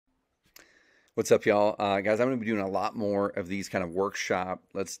What's up, y'all? Guys, I'm going to be doing a lot more of these kind of workshop,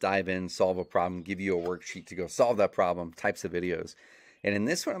 let's dive in, solve a problem, give you a worksheet to go solve that problem types of videos. And in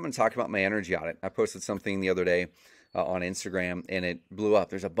this one, I'm going to talk about my energy audit. I posted something the other day on Instagram and it blew up.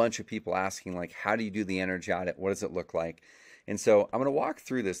 There's a bunch of people asking, like, how do you do the energy audit? What does it look like? And so I'm going to walk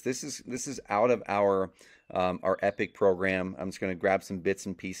through this. This is out of our Epic program. I'm just going to grab some bits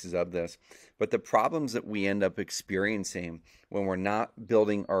and pieces of this. But the problems that we end up experiencing when we're not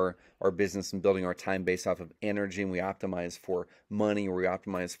building our business and building our time based off of energy, and we optimize for money or we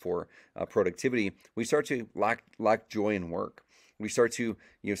optimize for productivity, we start to lack joy in work. We start to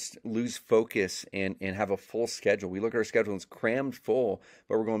lose focus and have a full schedule. We look at our schedule and it's crammed full,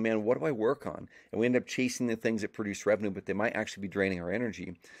 but we're going, man, what do I work on? And we end up chasing the things that produce revenue, but they might actually be draining our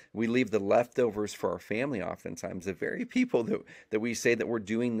energy. We leave the leftovers for our family oftentimes. The very people that we say that we're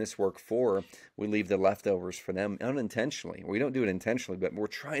doing this work for, we leave the leftovers for them unintentionally. We don't do it intentionally, but we're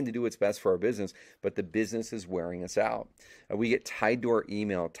trying to do what's best for our business, but the business is wearing us out. We get tied to our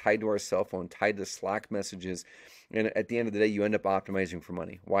email, tied to our cell phone, tied to Slack messages. And at the end of the day, you end up optimizing for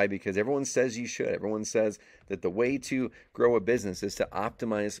money. Why? Because everyone says you should. Everyone says that the way to grow a business is to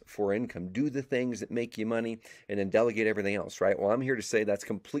optimize for income. Do the things that make you money and then delegate everything else, right? Well, I'm here to say that's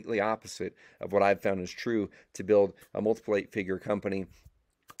completely opposite of what I've found is true to build a multiple eight-figure company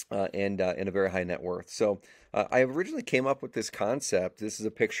and a very high net worth. So I originally came up with this concept. This is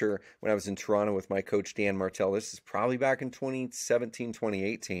a picture when I was in Toronto with my coach, Dan Martell. This is probably back in 2017,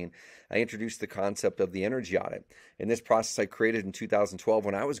 2018. I introduced the concept of the energy audit. And this process I created in 2012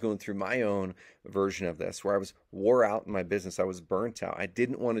 when I was going through my own version of this, where I was wore out in my business. I was burnt out. I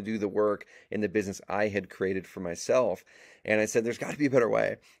didn't want to do the work in the business I had created for myself. And I said, there's got to be a better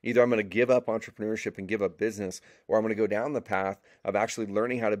way. Either I'm going to give up entrepreneurship and give up business, or I'm going to go down the path of actually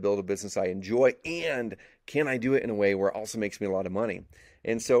learning how to build a business I enjoy, and can I do it in a way where it also makes me a lot of money?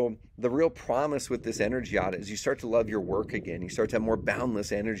 And so the real promise with this energy audit is you start to love your work again. You start to have more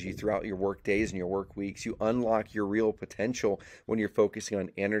boundless energy throughout your work days and your work weeks. You unlock your real potential when you're focusing on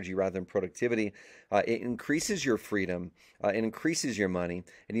energy rather than productivity. It increases your freedom, it increases your money,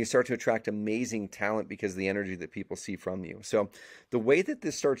 and you start to attract amazing talent because of the energy that people see from you. So the way that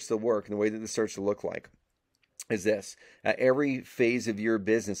this starts to work and the way that this starts to look like is this. At every phase of your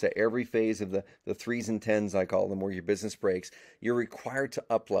business, at every phase of the threes and tens, I call them, where your business breaks, you're required to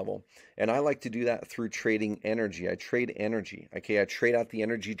up level. And I like to do that through trading energy. I trade energy. Okay, I trade out the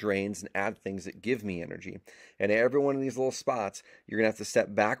energy drains and add things that give me energy. And at every one of these little spots, you're going to have to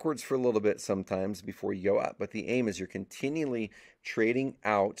step backwards for a little bit sometimes before you go up. But the aim is you're continually trading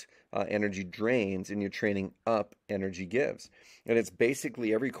out energy drains and you're training up energy gives. And it's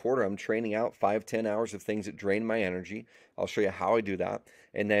basically every quarter I'm training out 5-10 hours of things that drain my energy. I'll show you how I do that.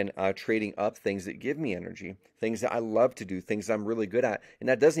 And then trading up things that give me energy, things that I love to do, things I'm really good at. And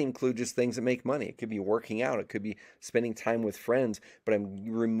that doesn't include just things that make money. It could be working out, it could be spending time with friends, but I'm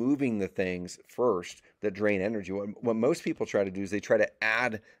removing the things first that drain energy. What most people try to do is they try to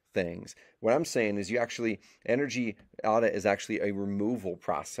add things. What I'm saying is energy audit is actually a removal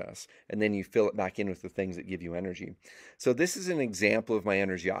process, and then you fill it back in with the things that give you energy. So this is an example of my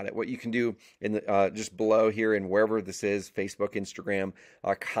energy audit. What you can do in the, just below here and wherever this is, Facebook, Instagram,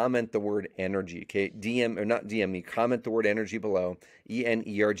 comment the word energy, okay? DM, or not DM me, comment the word energy below,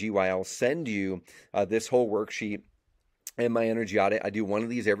 ENERGY. I'll send you this whole worksheet and my energy audit. I do one of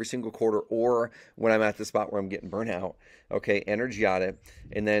these every single quarter, or when I'm at the spot where I'm getting burnt out. Okay, energy audit,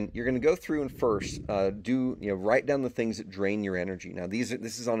 and then you're going to go through and first write down the things that drain your energy. Now this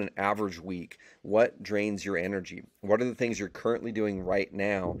is on an average week. What drains your energy? What are the things you're currently doing right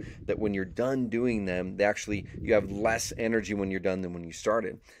now that when you're done doing them, you have less energy when you're done than when you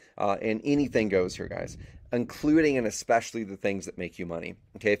started? And anything goes here, guys, including and especially the things that make you money.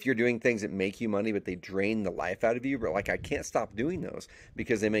 Okay, if you're doing things that make you money, but they drain the life out of you, but like, I can't stop doing those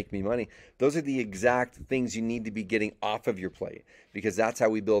because they make me money, those are the exact things you need to be getting off of your plate, because that's how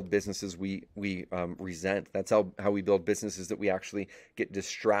we build businesses we resent. That's how we build businesses that we actually get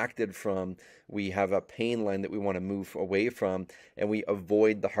distracted from. We have a pain line that we want to move away from, and we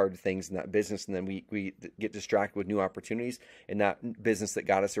avoid the hard things in that business, and then we get distracted with new opportunities, and that business that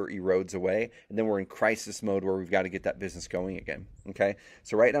got us there erodes away, and then we're in crisis mode where we've got to get that business going again. Okay,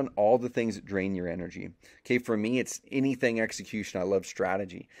 so write down all the things that drain your energy. Okay, for me, it's anything execution. I love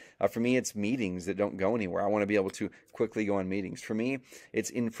strategy. For me, it's meetings that don't go anywhere. I want to be able to quickly go on meetings. For me,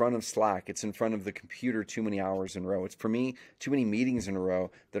 it's in front of Slack. It's in front of the computer too many hours in a row. It's, for me, too many meetings in a row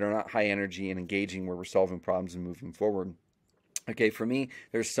that are not high energy and engaging, where we're solving problems and moving forward. Okay, for me,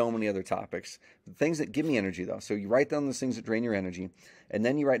 there's so many other topics. The things that give me energy, though. So you write down those things that drain your energy, and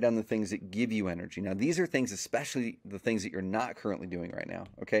then you write down the things that give you energy. Now, these are things, especially the things that you're not currently doing right now.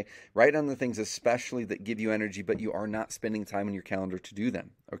 Okay, write down the things, especially that give you energy, but you are not spending time in your calendar to do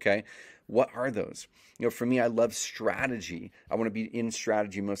them. Okay, what are those? For me, I love strategy. I want to be in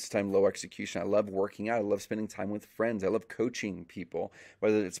strategy most of the time, low execution. I love working out. I love spending time with friends. I love coaching people,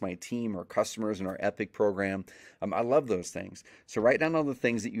 whether it's my team or customers in our Epic program. I love those things. So write down all the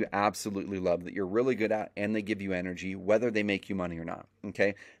things that you absolutely love, that you're really good at, and they give you energy, whether they make you money or not.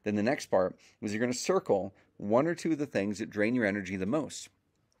 Okay. Then the next part is you're going to circle one or two of the things that drain your energy the most.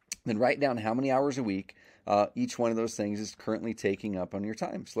 Then write down how many hours a week each one of those things is currently taking up on your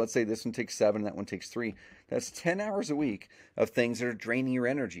time. So let's say this one takes 7, that one takes 3. That's 10 hours a week of things that are draining your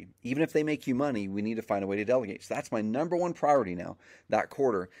energy. Even if they make you money, we need to find a way to delegate. So that's my number one priority now, that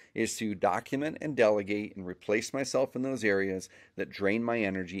quarter, is to document and delegate and replace myself in those areas that drain my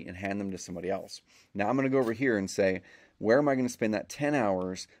energy and hand them to somebody else. Now I'm going to go over here and say, where am I going to spend that 10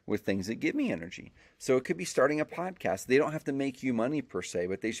 hours with things that give me energy? So it could be starting a podcast. They don't have to make you money per se,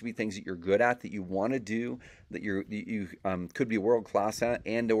 but they should be things that you're good at, that you want to do, that you could be world class at,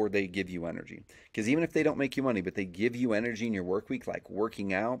 and or they give you energy. Because even if they don't make you money, but they give you energy in your work week, like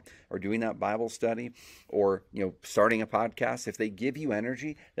working out or doing that Bible study or starting a podcast, if they give you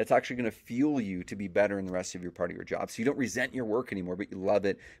energy, that's actually going to fuel you to be better in the rest of your part of your job. So you don't resent your work anymore, but you love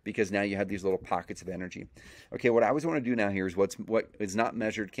it because now you have these little pockets of energy. Okay, what I always want to do now here is what is not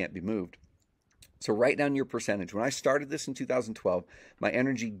measured can't be moved. So write down your percentage. When I started this in 2012, my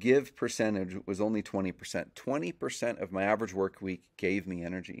energy give percentage was only 20%. 20% of my average work week gave me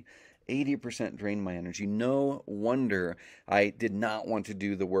energy. 80% drained my energy. No wonder I did not want to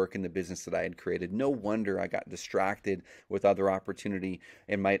do the work in the business that I had created. No wonder I got distracted with other opportunity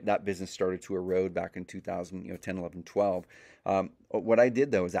and that business started to erode back in 2010, 11, 12. What I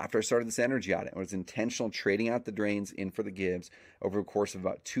did though is after I started this energy audit, I was intentional trading out the drains in for the gives. Over the course of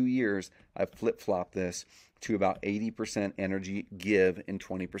about 2 years, I flip-flopped this to about 80% energy give and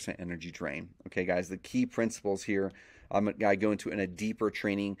 20% energy drain. Okay, guys, the key principles here, I go into in a deeper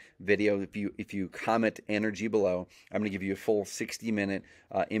training video. If you comment energy below, I'm going to give you a full 60-minute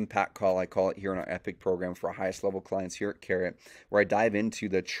impact call. I call it here in our Epic program for our highest level clients here at Carrot, where I dive into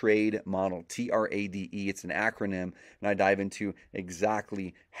the trade model, TRADE. It's an acronym, and I dive into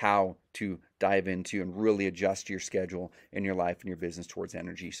exactly how to dive into and really adjust your schedule and your life and your business towards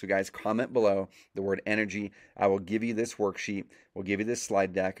energy. So guys, comment below the word energy. I will give you this worksheet. We'll give you this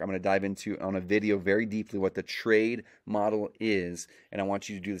slide deck. I'm going to dive into on a video very deeply what the trade model is, and I want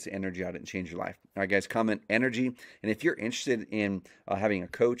you to do this energy audit and change your life. All right, guys, comment energy. And if you're interested in having a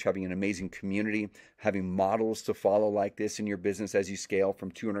coach, having an amazing community, having models to follow like this in your business as you scale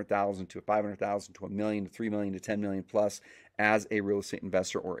from 200,000 to 500,000 to $1 million to $3 million to 10 million plus as a real estate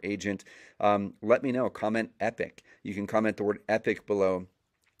investor or agent, let me know. Comment EPIC. You can comment the word EPIC below.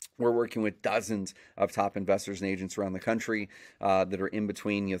 We're working with dozens of top investors and agents around the country that are in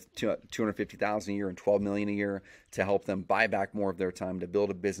between $250,000 a year and $12 million a year to help them buy back more of their time to build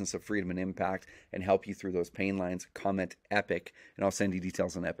a business of freedom and impact and help you through those pain lines. Comment EPIC, and I'll send you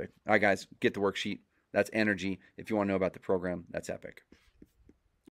details on EPIC. All right, guys, get the worksheet. That's energy. If you want to know about the program, that's EPIC.